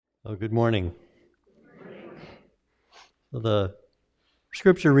Good morning. The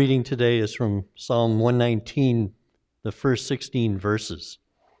scripture reading today is from Psalm 119, the first 16 verses.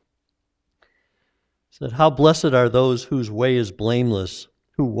 It said, "How blessed are those whose way is blameless,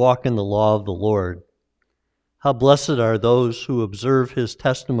 who walk in the law of the Lord. How blessed are those who observe his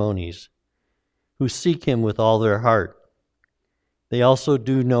testimonies, who seek him with all their heart. They also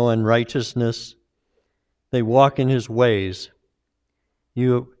do no unrighteousness. They walk in his ways.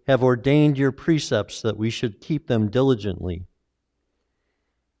 You have ordained your precepts that we should keep them diligently.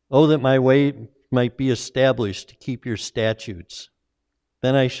 Oh, that my way might be established to keep your statutes.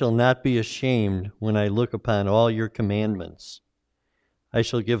 Then I shall not be ashamed when I look upon all your commandments. I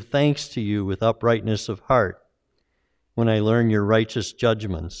shall give thanks to you with uprightness of heart when I learn your righteous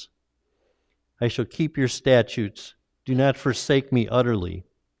judgments. I shall keep your statutes. Do not forsake me utterly.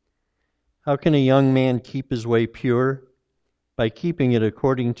 How can a young man keep his way pure? By keeping it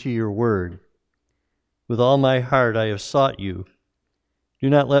according to your word. With all my heart I have sought you.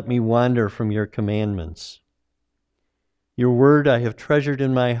 Do not let me wander from your commandments. Your word I have treasured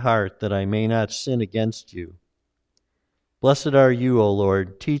in my heart, that I may not sin against you. Blessed are you, O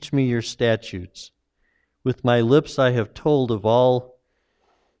Lord. Teach me your statutes. With my lips I have told of all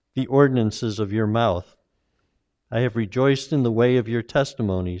the ordinances of your mouth. I have rejoiced in the way of your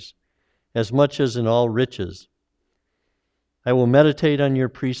testimonies, as much as in all riches. I will meditate on your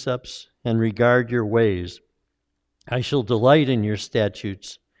precepts and regard your ways. I shall delight in your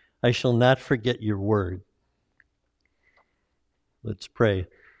statutes. I shall not forget your word." Let's pray.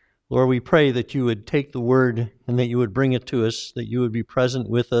 Lord, we pray that you would take the word and that you would bring it to us, that you would be present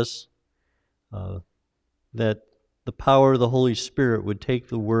with us, that the power of the Holy Spirit would take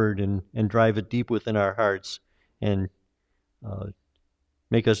the word and drive it deep within our hearts and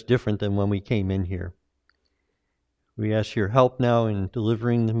make us different than when we came in here. We ask your help now in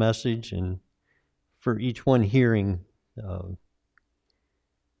delivering the message, and for each one hearing,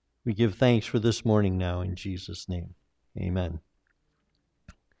 we give thanks for this morning now in Jesus' name. Amen.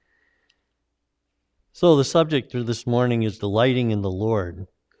 So the subject of this morning is delighting in the Lord.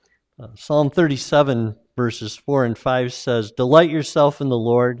 Psalm 37, verses 4 and 5 says, "Delight yourself in the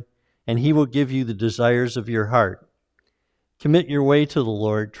Lord, and he will give you the desires of your heart. Commit your way to the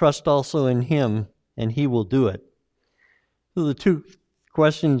Lord. Trust also in him, and he will do it." So the two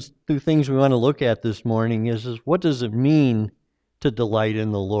things we want to look at this morning is what does it mean to delight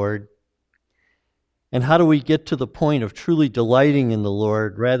in the Lord? And how do we get to the point of truly delighting in the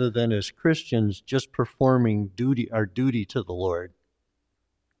Lord rather than as Christians just performing our duty to the Lord?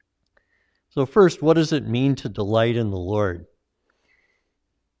 So first, what does it mean to delight in the Lord?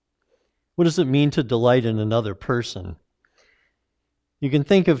 What does it mean to delight in another person? You can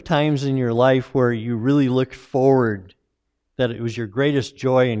think of times in your life where you really looked forward, that it was your greatest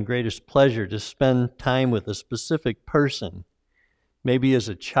joy and greatest pleasure to spend time with a specific person. Maybe as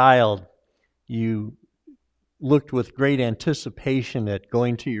a child, you looked with great anticipation at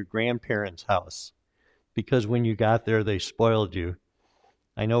going to your grandparents' house because when you got there, they spoiled you.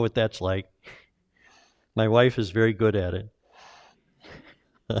 I know what that's like. My wife is very good at it.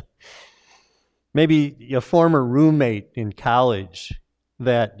 Maybe a former roommate in college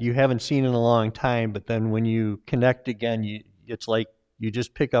that you haven't seen in a long time, but then when you connect again, it's like you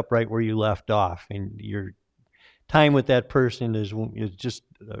just pick up right where you left off, and your time with that person is just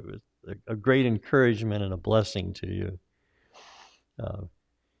a great encouragement and a blessing to you.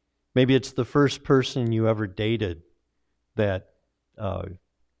 Maybe it's the first person you ever dated that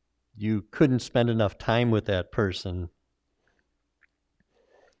you couldn't spend enough time with that person.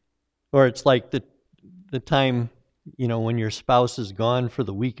 Or it's like the time, when your spouse is gone for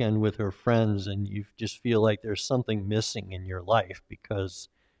the weekend with her friends and you just feel like there's something missing in your life because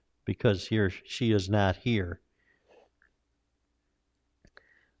she is not here.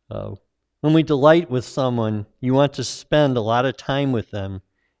 When we delight with someone, you want to spend a lot of time with them,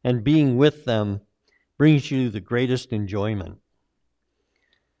 and being with them brings you the greatest enjoyment.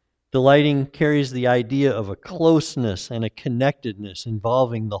 Delighting carries the idea of a closeness and a connectedness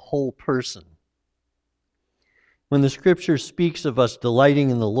involving the whole person. When the Scripture speaks of us delighting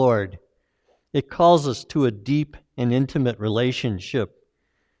in the Lord, it calls us to a deep and intimate relationship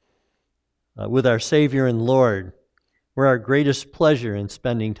with our Savior and Lord, where our greatest pleasure in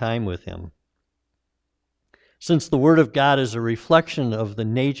spending time with him. Since the Word of God is a reflection of the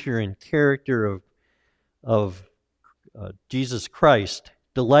nature and character of Jesus Christ,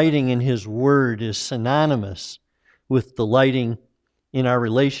 delighting in his Word is synonymous with delighting in our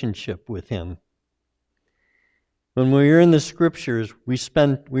relationship with him. When we are in the Scriptures, we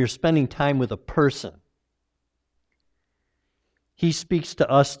are spending time with a person. He speaks to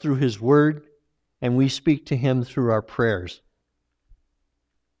us through His Word, and we speak to Him through our prayers.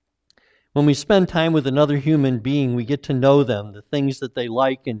 When we spend time with another human being, we get to know them, the things that they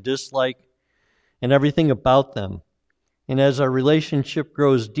like and dislike, and everything about them. And as our relationship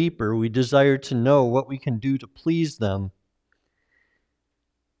grows deeper, we desire to know what we can do to please them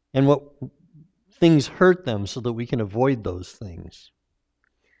and what things hurt them so that we can avoid those things.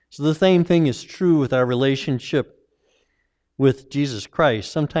 So the same thing is true with our relationship with Jesus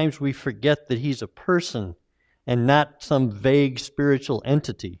Christ. Sometimes we forget that He's a person and not some vague spiritual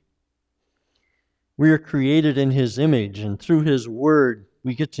entity. We are created in His image, and through His Word,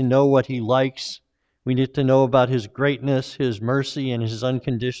 we get to know what He likes. We get to know about His greatness, His mercy, and His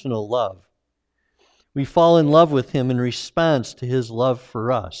unconditional love. We fall in love with Him in response to His love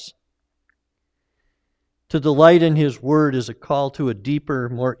for us. To delight in His Word is a call to a deeper,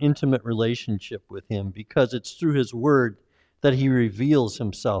 more intimate relationship with Him, because it's through His Word that He reveals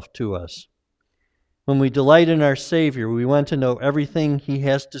Himself to us. When we delight in our Savior, we want to know everything He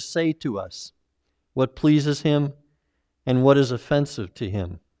has to say to us, what pleases Him, and what is offensive to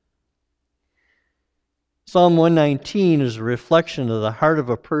Him. Psalm 119 is a reflection of the heart of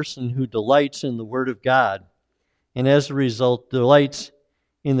a person who delights in the Word of God, and as a result delights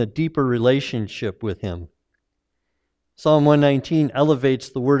in the deeper relationship with Him. Psalm 119 elevates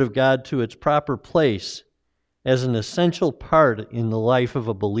the Word of God to its proper place as an essential part in the life of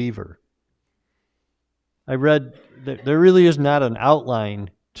a believer. I read that there really is not an outline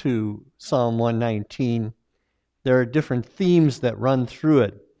to Psalm 119. There are different themes that run through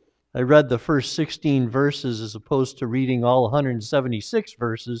it. I read the first 16 verses as opposed to reading all 176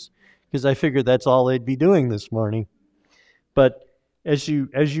 verses because I figured that's all they'd be doing this morning. But as you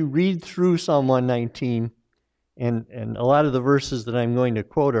read through Psalm 119, and a lot of the verses that I'm going to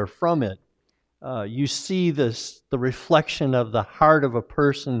quote are from it, you see the reflection of the heart of a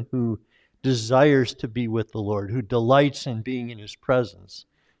person who desires to be with the Lord, who delights in being in His presence.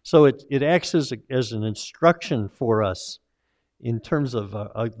 So it acts as an instruction for us in terms of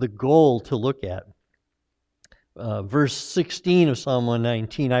the goal to look at. Verse 16 of Psalm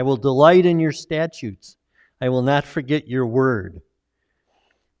 119, I will delight in your statutes. I will not forget your word.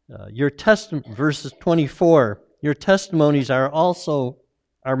 Verses 24, your testimonies are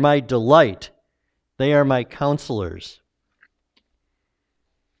my delight. They are my counselors.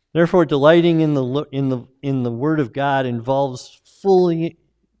 Therefore, delighting in the Word of God involves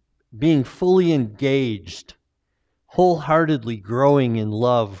being fully engaged, wholeheartedly growing in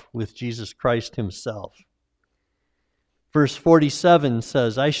love with Jesus Christ Himself. Verse 47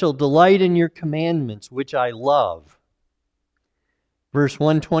 says, I shall delight in your commandments, which I love. Verse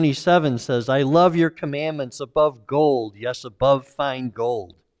 127 says, I love your commandments above gold, yes, above fine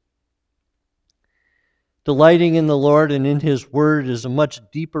gold. Delighting in the Lord and in His Word is a much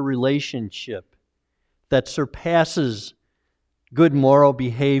deeper relationship that surpasses good moral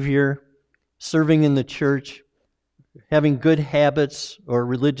behavior, serving in the church, having good habits, or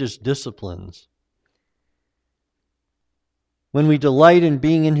religious disciplines. When we delight in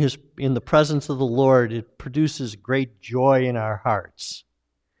being in the presence of the Lord, it produces great joy in our hearts.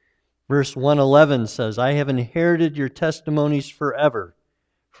 Verse 111 says, I have inherited your testimonies forever,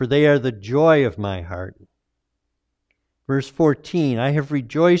 for they are the joy of my heart. Verse 14, I have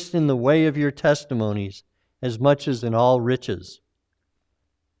rejoiced in the way of your testimonies as much as in all riches.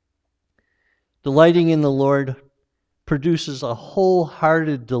 Delighting in the Lord produces a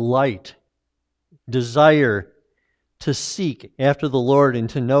wholehearted delight, desire to seek after the Lord and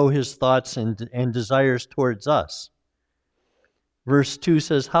to know His thoughts and desires towards us. Verse 2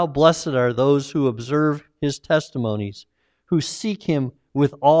 says, how blessed are those who observe His testimonies, who seek Him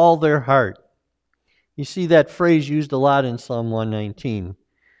with all their heart. You see that phrase used a lot in Psalm 119.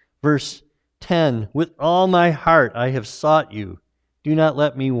 Verse 10, with all my heart I have sought you. Do not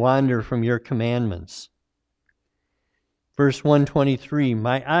let me wander from your commandments. Verse 123,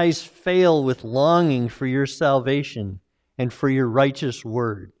 my eyes fail with longing for your salvation and for your righteous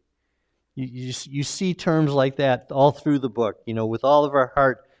word. You see terms like that all through the book, with all of our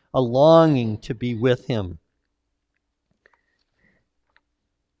heart, a longing to be with Him.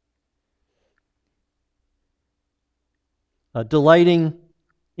 Delighting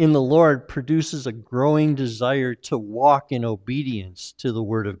in the Lord produces a growing desire to walk in obedience to the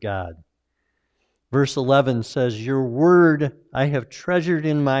Word of God. Verse 11 says, your word I have treasured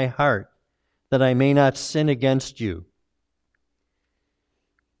in my heart, that I may not sin against you.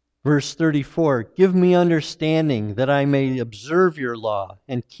 Verse 34, give me understanding that I may observe your law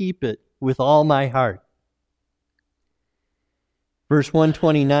and keep it with all my heart. Verse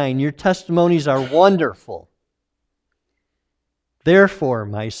 129, your testimonies are wonderful. Therefore,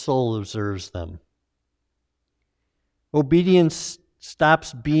 my soul observes them. Obedience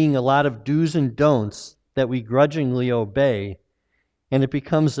stops being a lot of do's and don'ts that we grudgingly obey, and it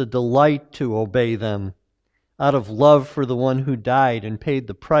becomes a delight to obey them out of love for the one who died and paid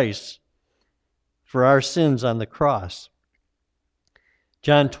the price for our sins on the cross.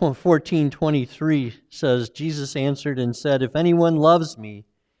 John 14:23 says, Jesus answered and said, "If anyone loves me,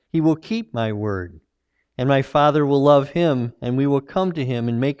 he will keep my word, and my Father will love him, and we will come to him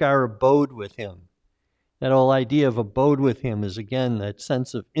and make our abode with him." That whole idea of abode with him is, again, that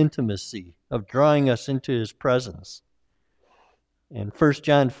sense of intimacy, of drawing us into his presence. And 1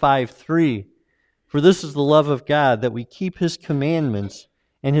 John 5:3, "For this is the love of God, that we keep his commandments,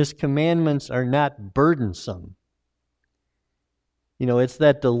 and his commandments are not burdensome." It's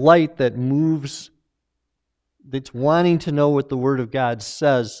that delight that moves, that's wanting to know what the Word of God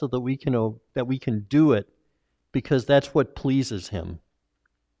says so that we can do it, because that's what pleases him.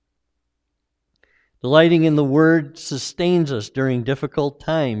 Delighting in the Word sustains us during difficult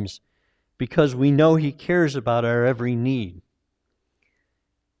times because we know he cares about our every need.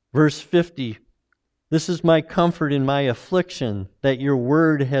 Verse 50, "This is my comfort in my affliction, that your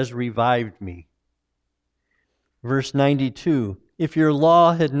word has revived me." Verse 92, "If your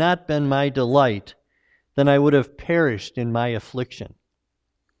law had not been my delight, then I would have perished in my affliction."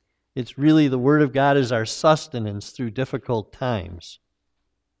 It's really the Word of God is our sustenance through difficult times.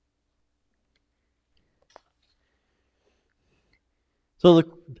 So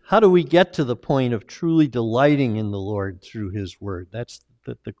how do we get to the point of truly delighting in the Lord through his Word? That's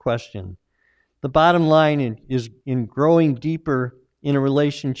the question. The bottom line is, in growing deeper in a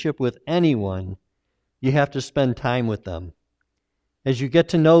relationship with anyone, you have to spend time with them. As you get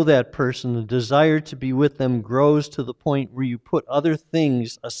to know that person, the desire to be with them grows to the point where you put other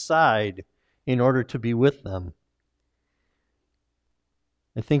things aside in order to be with them.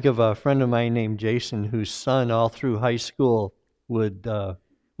 I think of a friend of mine named Jason, whose son all through high school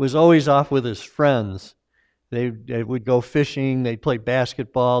was always off with his friends. They would go fishing, they'd play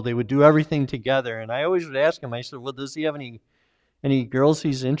basketball, they would do everything together. And I always would ask him, I said, "Well, does he have any girls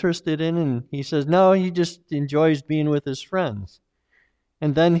he's interested in?" And he says, "No, he just enjoys being with his friends."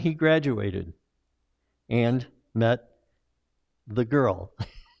 And then he graduated and met the girl.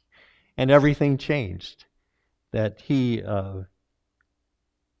 And everything changed. That he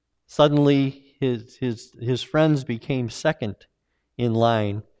suddenly his friends became second in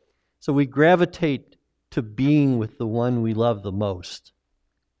line. So we gravitate to being with the one we love the most.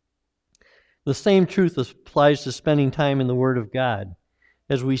 The same truth applies to spending time in the Word of God.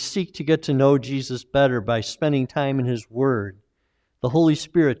 As we seek to get to know Jesus better by spending time in his Word, the Holy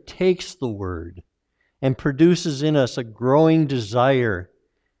Spirit takes the Word and produces in us a growing desire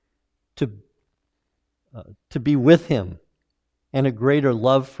to be with him and a greater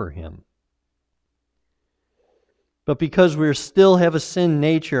love for him. But because we still have a sin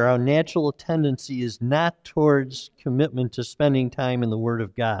nature, our natural tendency is not towards commitment to spending time in the Word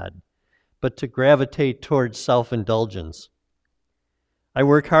of God, but to gravitate towards self-indulgence. I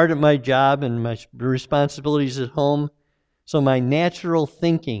work hard at my job and my responsibilities at home, so my natural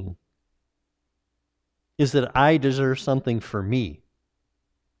thinking is that I deserve something for me.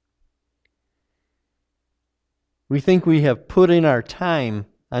 We think we have put in our time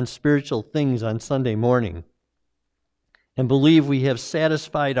on spiritual things on Sunday morning and believe we have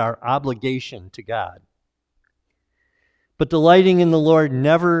satisfied our obligation to God. But delighting in the Lord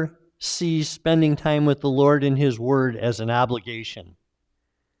never sees spending time with the Lord in his Word as an obligation,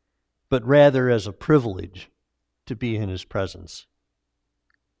 but rather as a privilege to be in his presence.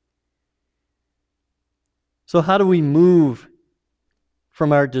 So how do we move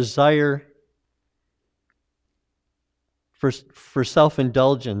from our desire for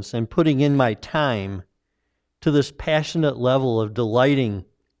self-indulgence and putting in my time to this passionate level of delighting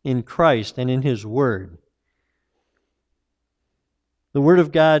in Christ and in his Word? The Word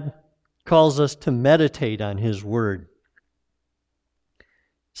of God calls us to meditate on his Word.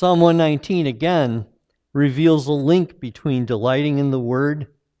 Psalm 119, again, reveals a link between delighting in the Word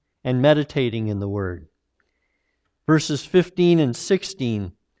and meditating in the Word. Verses 15 and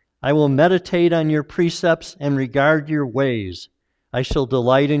 16, "I will meditate on your precepts and regard your ways. I shall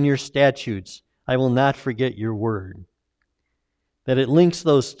delight in your statutes. I will not forget your word." That it links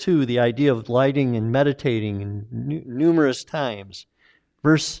those two, the idea of delighting and meditating in numerous times.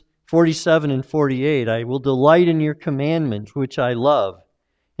 Verse 47 and 48, "I will delight in your commandments, which I love,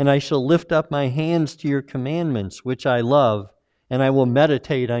 and I shall lift up my hands to your commandments, which I love, and I will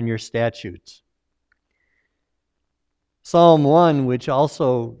meditate on your statutes." Psalm 1, which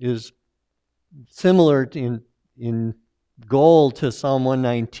also is similar in goal to Psalm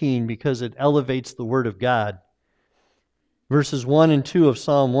 119 because it elevates the Word of God. Verses 1 and 2 of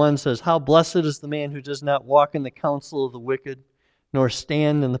Psalm 1 says, "How blessed is the man who does not walk in the counsel of the wicked, nor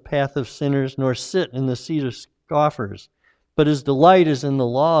stand in the path of sinners, nor sit in the seat of scoffers. But his delight is in the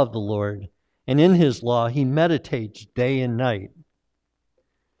law of the Lord, and in his law he meditates day and night."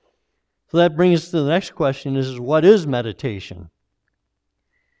 So that brings us to the next question, is what is meditation?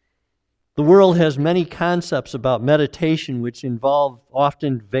 The world has many concepts about meditation which involve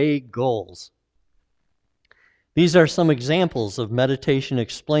often vague goals. These are some examples of meditation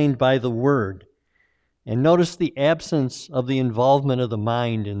explained by the Word. And notice the absence of the involvement of the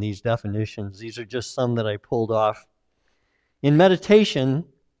mind in these definitions. These are just some that I pulled off. In meditation,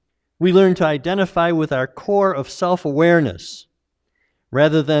 we learn to identify with our core of self-awareness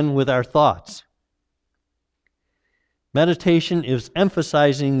rather than with our thoughts. Meditation is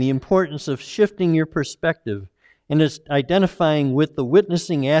emphasizing the importance of shifting your perspective and it's identifying with the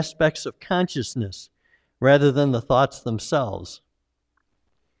witnessing aspects of consciousness rather than the thoughts themselves.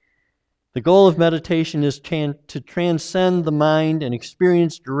 The goal of meditation is to transcend the mind and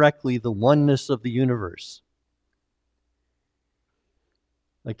experience directly the oneness of the universe.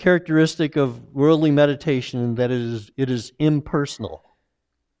 A characteristic of worldly meditation that it is impersonal.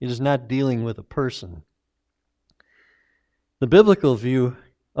 It is not dealing with a person. The biblical view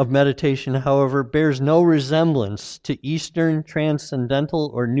of meditation, however, bears no resemblance to Eastern, transcendental,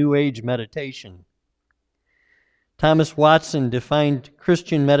 or New Age meditation. Thomas Watson defined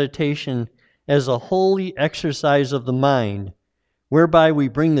Christian meditation as a holy exercise of the mind, whereby we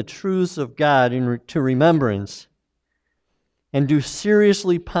bring the truths of God to remembrance and do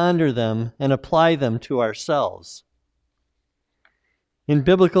seriously ponder them and apply them to ourselves. In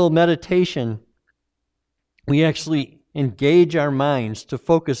biblical meditation, we actually engage our minds to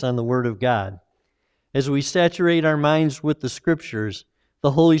focus on the Word of God. As we saturate our minds with the Scriptures,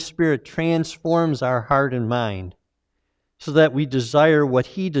 the Holy Spirit transforms our heart and mind so that we desire what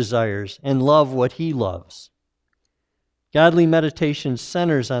He desires and love what He loves. Godly meditation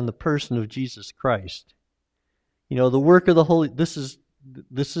centers on the person of Jesus Christ. You know, the work of the Holy, this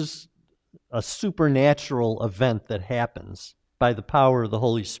is a supernatural event that happens by the power of the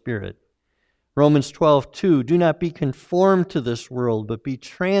Holy Spirit. Romans 12:2, "Do not be conformed to this world, but be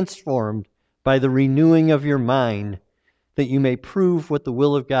transformed by the renewing of your mind, that you may prove what the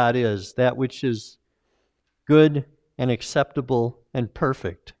will of God is, that which is good and acceptable and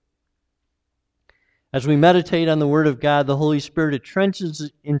perfect." As we meditate on the Word of God, the Holy Spirit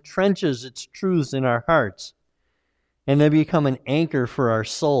entrenches its truths in our hearts, and they become an anchor for our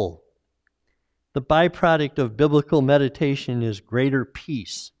soul. The byproduct of biblical meditation is greater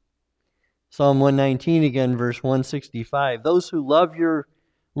peace. Psalm 119 again, verse 165, "Those who love your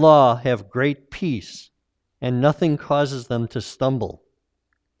law have great peace, and nothing causes them to stumble."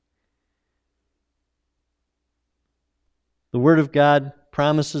 The Word of God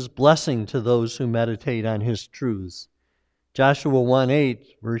promises blessing to those who meditate on His truths. Joshua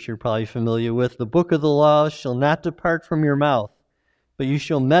 1:8, verse you're probably familiar with, "The book of the law shall not depart from your mouth, but you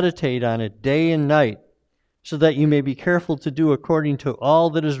shall meditate on it day and night, so that you may be careful to do according to all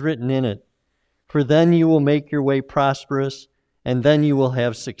that is written in it. For then you will make your way prosperous, and then you will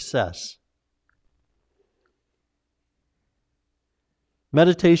have success."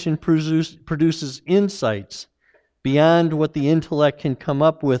 Meditation produces insights beyond what the intellect can come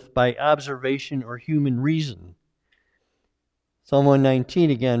up with by observation or human reason. Psalm 119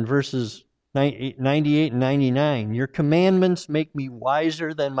 again, verses 98 and 99. "Your commandments make me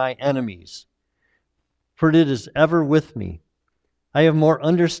wiser than my enemies, for it is ever with me. I have more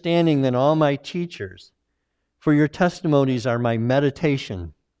understanding than all my teachers, for your testimonies are my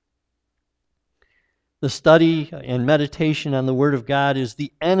meditation." The study and meditation on the Word of God is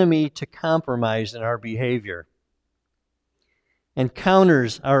the enemy to compromise in our behavior and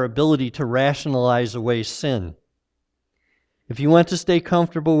counters our ability to rationalize away sin. If you want to stay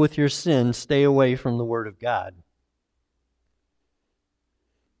comfortable with your sin, stay away from the Word of God.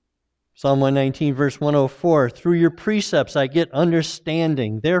 Psalm 119, verse 104, "Through your precepts I get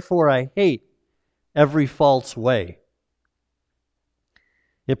understanding, therefore I hate every false way."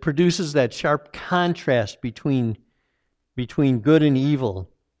 It produces that sharp contrast between good and evil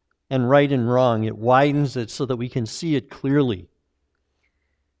and right and wrong. It widens it so that we can see it clearly.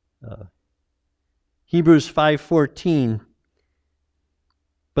 Hebrews 5:14,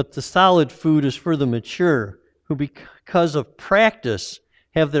 "But the solid food is for the mature, who because of practice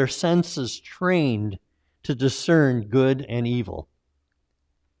have their senses trained to discern good and evil."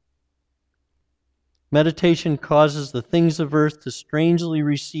 Meditation causes the things of earth to strangely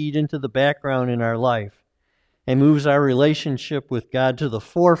recede into the background in our life, and moves our relationship with God to the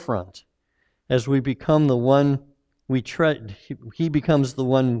forefront as we become the one He becomes the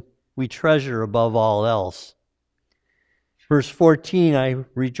one we treasure above all else. Verse 14, I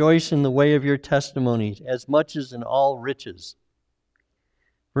rejoice in the way of your testimonies as much as in all riches.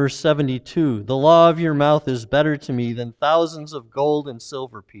 Verse 72, the law of your mouth is better to me than thousands of gold and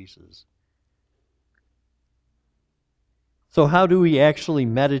silver pieces. So how do we actually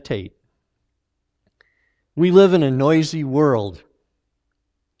meditate? We live in a noisy world.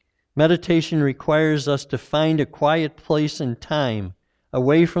 Meditation requires us to find a quiet place and time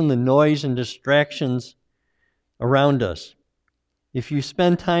away from the noise and distractions around us. If you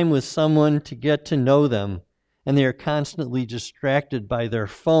spend time with someone to get to know them and they are constantly distracted by their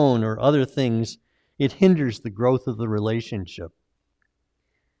phone or other things, it hinders the growth of the relationship.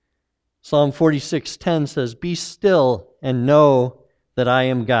 Psalm 46:10 says, "Be still and know that I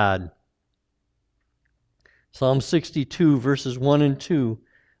am God." Psalm 62, verses 1 and 2,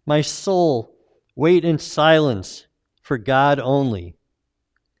 my soul, wait in silence for God only.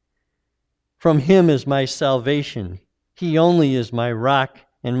 From him is my salvation. He only is my rock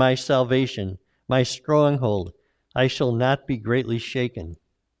and my salvation, my stronghold. I shall not be greatly shaken.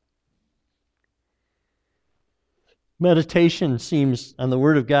 Meditation on the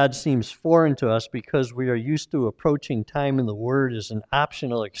Word of God seems foreign to us because we are used to approaching time in the Word as an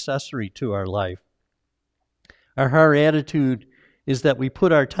optional accessory to our life. Our hard attitude is that we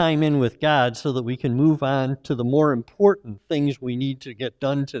put our time in with God so that we can move on to the more important things we need to get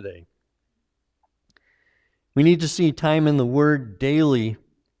done today. We need to see time in the Word daily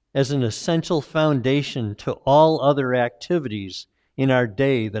as an essential foundation to all other activities in our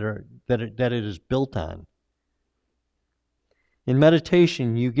day that it is built on. In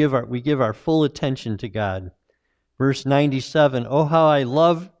meditation, we give our full attention to God. Verse 97, oh, how I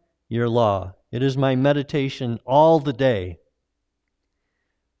love your law. It is my meditation all the day.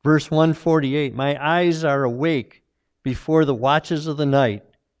 Verse 148, my eyes are awake before the watches of the night,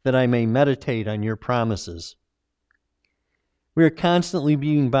 that I may meditate on your promises. We are constantly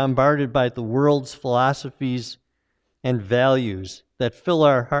being bombarded by the world's philosophies and values that fill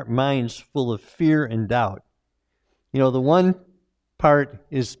our minds full of fear and doubt. You know, the one part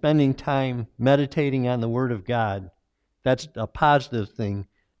is spending time meditating on the Word of God. That's a positive thing.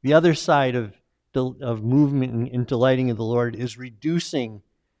 The other side of movement and delighting in the Lord is reducing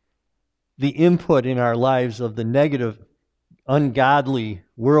the input in our lives of the negative, ungodly,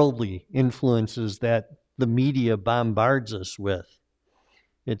 worldly influences that the media bombards us with.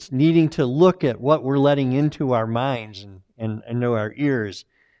 It's needing to look at what we're letting into our minds and into our ears,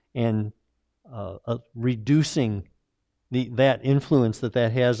 and reducing that influence that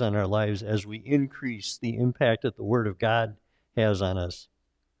has on our lives as we increase the impact that the Word of God has on us.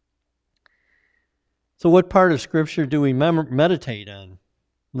 So what part of Scripture do we meditate on?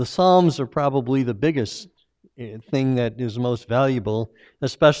 The Psalms are probably the biggest thing that is most valuable,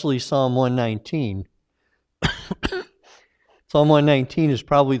 especially Psalm 119. Psalm 119 is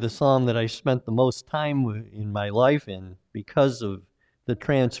probably the psalm that I spent the most time in my life in because of the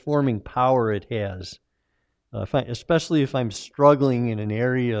transforming power it has. Especially if I'm struggling in an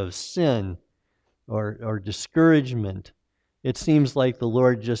area of sin or discouragement, it seems like the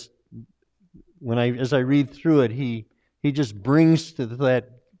Lord just, as I read through it, He just brings to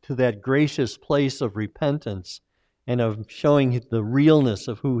that gracious place of repentance and of showing the realness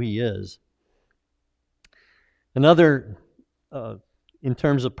of who He is. Another, in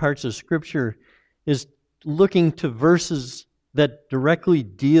terms of parts of Scripture, is looking to verses that directly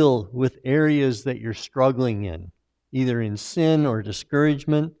deal with areas that you're struggling in, either in sin or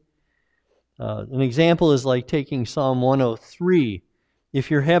discouragement. An example is like taking Psalm 103.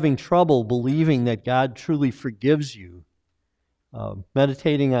 If you're having trouble believing that God truly forgives you,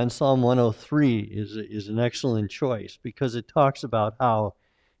 meditating on Psalm 103 is an excellent choice, because it talks about how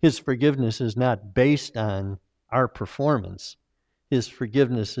His forgiveness is not based on our performance. His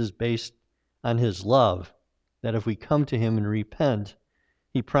forgiveness is based on His love, that if we come to Him and repent,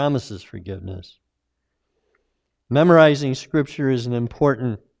 He promises forgiveness. Memorizing Scripture is an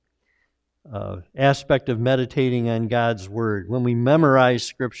important aspect of meditating on God's Word. When we memorize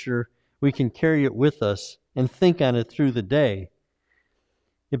Scripture, we can carry it with us and think on it through the day.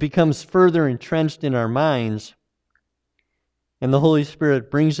 It becomes further entrenched in our minds, and the Holy Spirit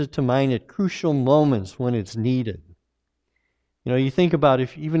brings it to mind at crucial moments when it's needed. You know, you think about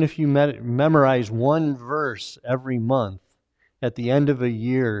even if you memorize one verse every month, at the end of a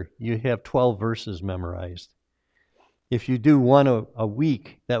year, you have 12 verses memorized. If you do one a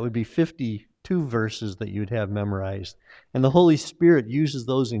week, that would be 50 two verses that you'd have memorized. And the Holy Spirit uses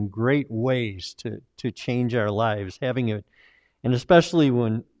those in great ways to change our lives, having it, and especially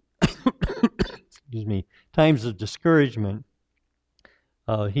when, excuse me, times of discouragement,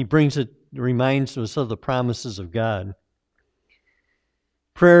 he reminds us of the promises of God.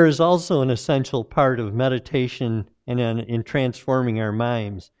 Prayer is also an essential part of meditation and in transforming our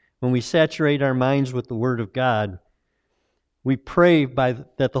minds. When we saturate our minds with the Word of God, we pray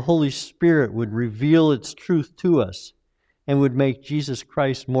that the Holy Spirit would reveal its truth to us and would make Jesus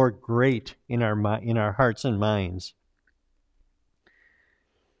Christ more great in our hearts and minds.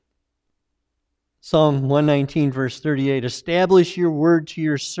 Psalm 119, verse 38, establish your word to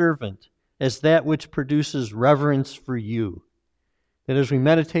your servant as that which produces reverence for you. That as we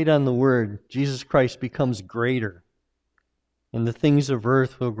meditate on the Word, Jesus Christ becomes greater, and the things of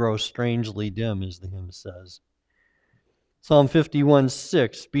earth will grow strangely dim, as the hymn says. Psalm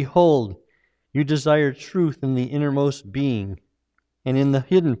 51:6, behold, you desire truth in the innermost being, and in the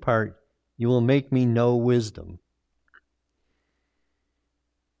hidden part you will make me know wisdom.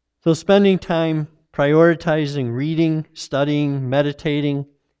 So spending time prioritizing reading, studying, meditating,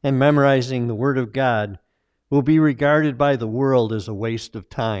 and memorizing the Word of God will be regarded by the world as a waste of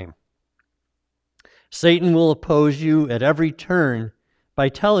time. Satan will oppose you at every turn by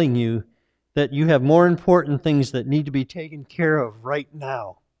telling you that you have more important things that need to be taken care of right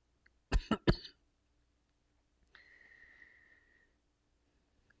now.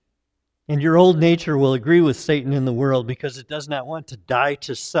 And your old nature will agree with Satan in the world because it does not want to die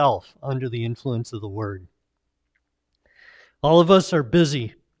to self under the influence of the Word. All of us are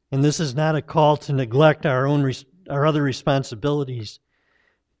busy, and this is not a call to neglect our other responsibilities,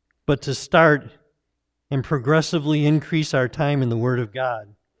 but to start and progressively increase our time in the Word of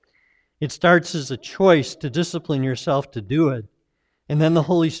God. It starts as a choice to discipline yourself to do it, and then the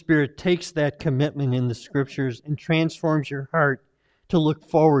Holy Spirit takes that commitment in the Scriptures and transforms your heart to look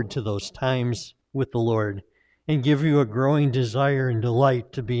forward to those times with the Lord and give you a growing desire and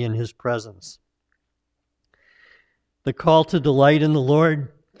delight to be in His presence. The call to delight in the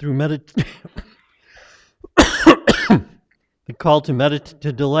Lord through to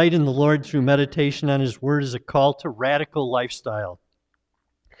delight in the Lord through meditation on His Word is a call to radical lifestyle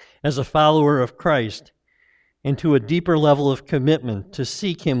as a follower of Christ and to a deeper level of commitment to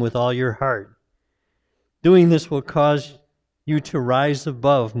seek Him with all your heart. Doing this will cause you to rise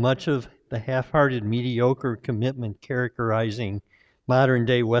above much of the half-hearted, mediocre commitment characterizing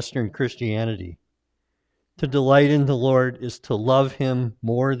modern-day Western Christianity. To delight in the Lord is to love Him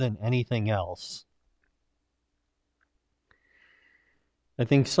more than anything else. I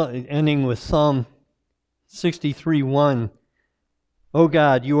think ending with Psalm 63:1, O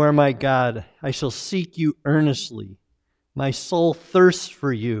God, you are my God. I shall seek you earnestly. My soul thirsts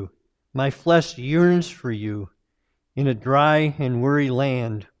for you. My flesh yearns for you in a dry and weary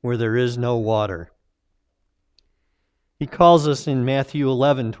land where there is no water. He calls us in Matthew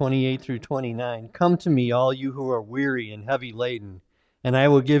 11:28 through 29, come to me, all you who are weary and heavy laden, and I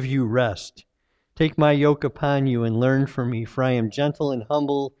will give you rest. Take my yoke upon you and learn from me, for I am gentle and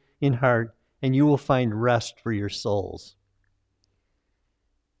humble in heart, and you will find rest for your souls.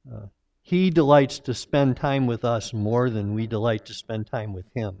 He delights to spend time with us more than we delight to spend time with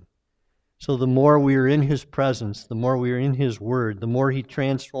Him. So the more we are in His presence, the more we are in His Word, the more He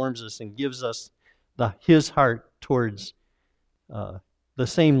transforms us and gives us His heart towards the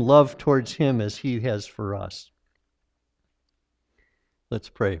same love towards Him as He has for us. Let's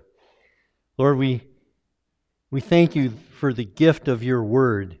pray. Lord, we thank you for the gift of your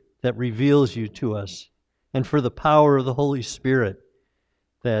Word that reveals you to us, and for the power of the Holy Spirit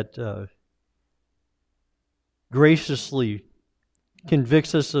that graciously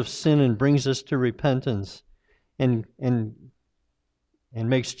convicts us of sin and brings us to repentance and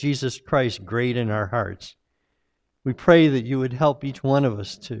makes Jesus Christ great in our hearts. We pray that you would help each one of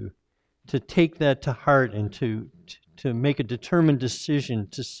us to take that to heart and to make a determined decision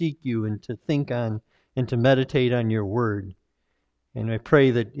to seek you and to think on and to meditate on your word. And I pray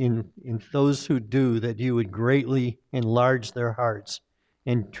that in those who do, that you would greatly enlarge their hearts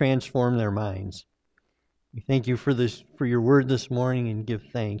and transform their minds. We thank you for your word this morning and give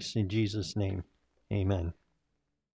thanks in Jesus' name. Amen.